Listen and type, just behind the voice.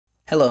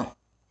Hello.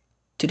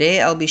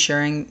 Today I'll be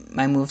sharing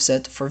my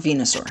moveset for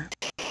Venusaur.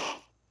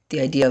 The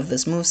idea of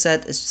this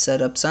moveset is to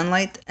set up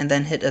Sunlight and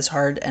then hit as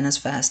hard and as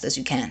fast as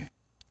you can.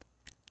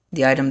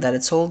 The item that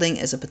it's holding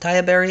is a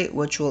Petaya berry,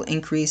 which will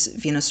increase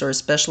Venusaur's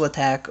special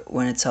attack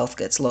when its health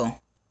gets low.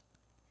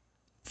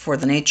 For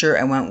the nature,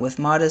 I went with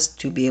Modest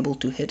to be able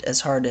to hit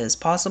as hard as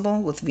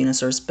possible with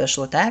Venusaur's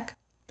special attack.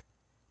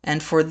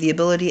 And for the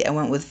ability, I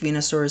went with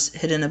Venusaur's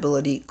hidden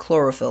ability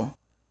Chlorophyll,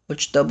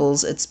 which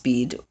doubles its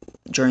speed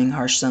during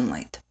harsh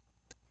sunlight.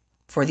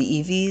 For the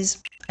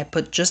EVs, I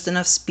put just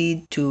enough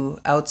speed to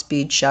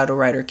outspeed Shadow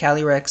Rider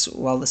Calyrex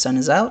while the sun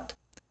is out.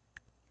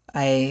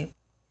 I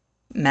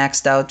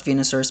maxed out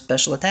Venusaur's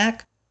special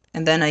attack,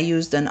 and then I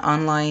used an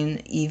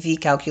online EV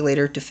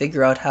calculator to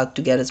figure out how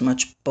to get as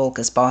much bulk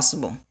as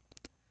possible.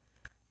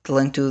 The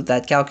link to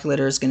that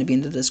calculator is going to be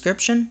in the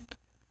description.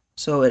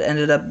 So it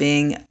ended up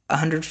being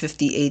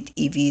 158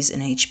 EVs in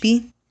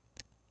HP,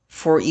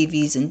 4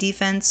 EVs in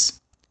defense,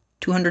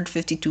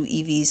 252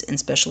 EVs in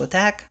special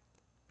attack,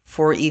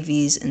 4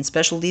 EVs in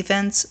special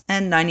defense,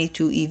 and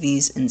 92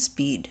 EVs in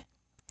speed.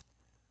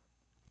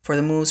 For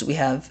the moves, we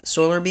have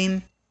Solar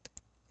Beam.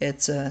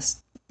 It's a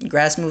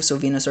grass move, so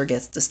Venusaur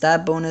gets the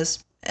stab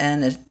bonus,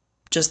 and it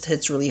just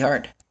hits really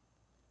hard.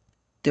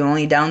 The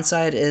only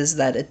downside is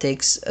that it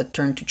takes a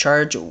turn to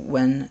charge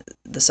when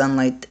the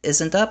sunlight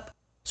isn't up.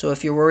 So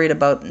if you're worried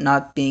about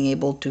not being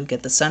able to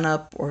get the sun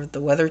up or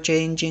the weather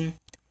changing,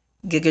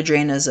 Giga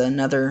Drain is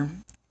another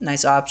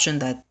nice option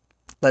that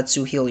lets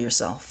you heal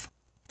yourself.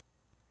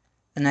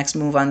 The next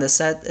move on this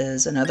set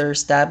is another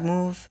stab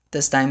move,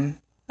 this time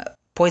a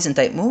poison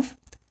type move.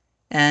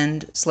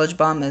 And Sludge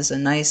Bomb is a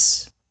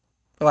nice,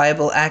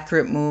 reliable,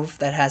 accurate move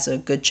that has a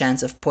good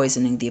chance of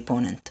poisoning the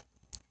opponent.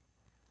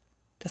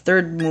 The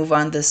third move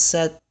on this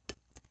set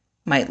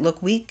might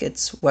look weak,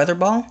 it's Weather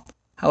Ball.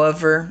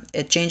 However,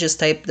 it changes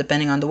type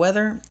depending on the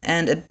weather,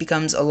 and it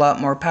becomes a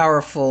lot more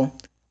powerful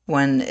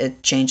when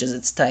it changes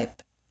its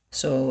type.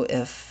 So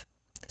if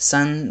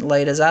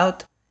sunlight is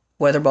out,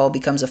 Weather Ball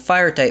becomes a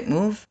fire type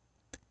move.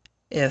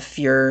 If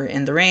you're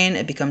in the rain,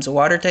 it becomes a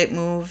water type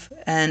move.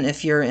 And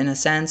if you're in a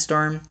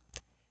sandstorm,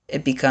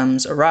 it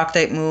becomes a rock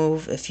type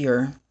move. If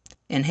you're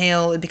in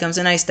hail, it becomes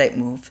an ice type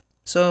move.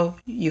 So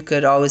you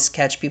could always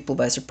catch people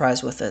by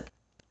surprise with it.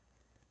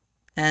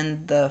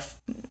 And the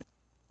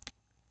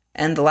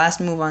last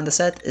move on the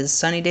set is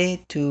Sunny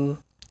Day to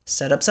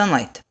set up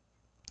Sunlight.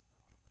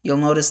 You'll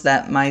notice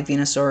that my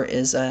Venusaur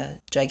is a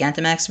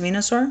Gigantamax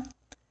Venusaur,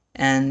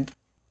 and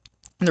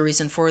the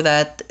reason for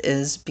that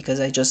is because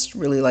I just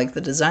really like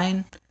the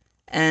design,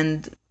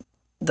 and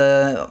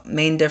the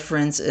main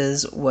difference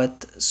is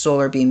what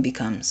Solar Beam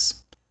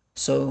becomes.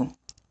 So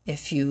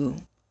if you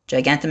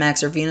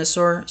Gigantamax or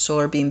Venusaur,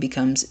 Solar Beam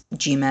becomes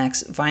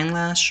G-Max Vine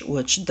Lash,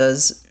 which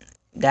does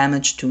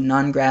damage to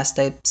non-grass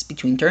types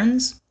between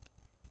turns.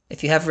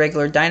 If you have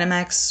regular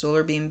Dynamax,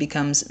 Solar Beam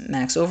becomes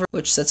Max Over,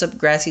 which sets up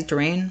grassy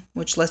terrain,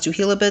 which lets you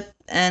heal a bit,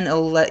 and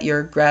it'll let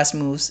your grass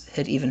moves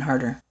hit even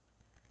harder.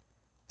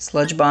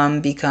 Sludge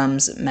Bomb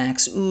becomes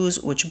Max Ooze,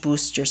 which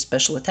boosts your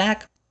special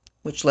attack,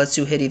 which lets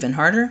you hit even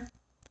harder.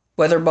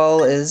 Weather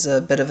Ball is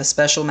a bit of a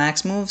special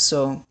max move,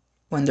 so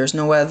when there's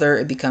no weather,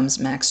 it becomes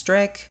Max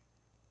Strike.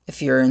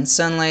 If you're in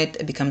sunlight,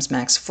 it becomes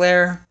Max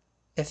Flare.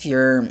 If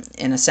you're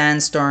in a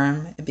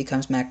sandstorm, it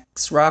becomes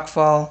Max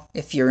Rockfall.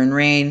 If you're in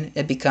rain,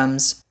 it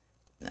becomes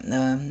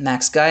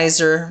Max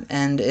Geyser.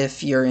 And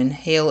if you're in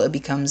hail, it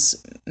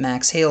becomes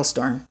Max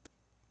Hailstorm.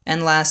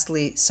 And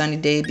lastly, Sunny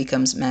Day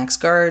becomes Max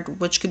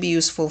Guard, which could be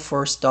useful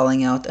for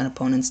stalling out an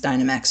opponent's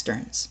Dynamax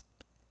turns.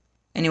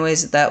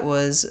 Anyways, that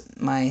was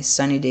my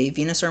Sunny Day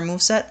Venusaur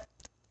moveset.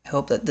 I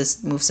hope that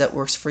this moveset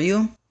works for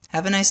you.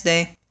 Have a nice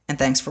day, and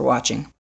thanks for watching.